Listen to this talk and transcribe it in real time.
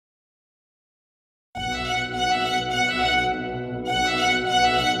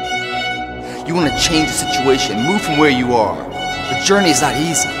You want to change the situation, move from where you are. The journey is not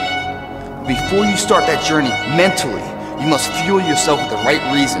easy. Before you start that journey mentally, you must fuel yourself with the right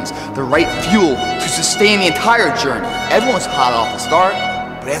reasons, the right fuel to sustain the entire journey. Everyone's hot off the start,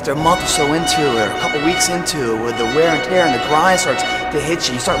 but after a month or so into it, or a couple weeks into it, where the wear and tear and the grind starts to hit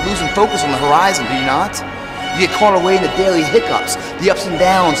you, you start losing focus on the horizon, do you not? You get caught away in the daily hiccups, the ups and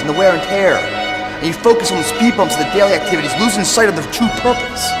downs, and the wear and tear. And you focus on the speed bumps of the daily activities, losing sight of the true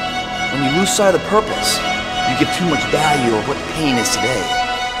purpose. When you lose sight of the purpose, you give too much value of what pain is today.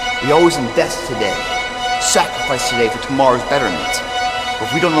 We always invest today, sacrifice today for tomorrow's betterment.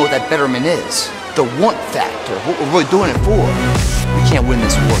 But if we don't know what that betterment is, the want factor, what we're really doing it for, we can't win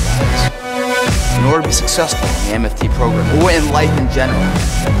this war, guys. In order to be successful in the MFT program, or in life in general,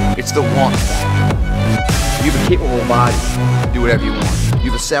 it's the want factor. You have a capable body, do whatever you want. You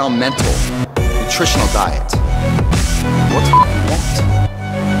have a sound mental, nutritional diet. What do you want?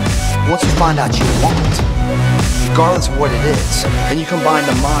 Once you find out you want, regardless of what it is, then you combine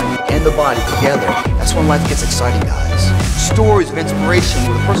the mind and the body together. That's when life gets exciting, guys. Stories of inspiration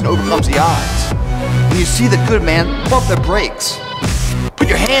where the person overcomes the odds. When you see the good, man, pump the brakes. Put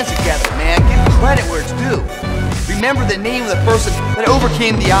your hands together, man. Give credit where it's due. Remember the name of the person that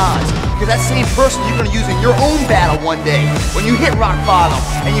overcame the odds. Because that same person you're going to use in your own battle one day. When you hit rock bottom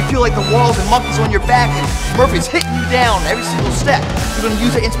and you feel like the walls and monkeys on your back and Murphy's hitting you down every single step, you're going to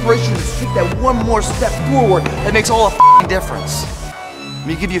use that inspiration to take that one more step forward that makes all the difference. Let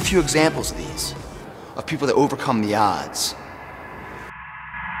me give you a few examples of these, of people that overcome the odds.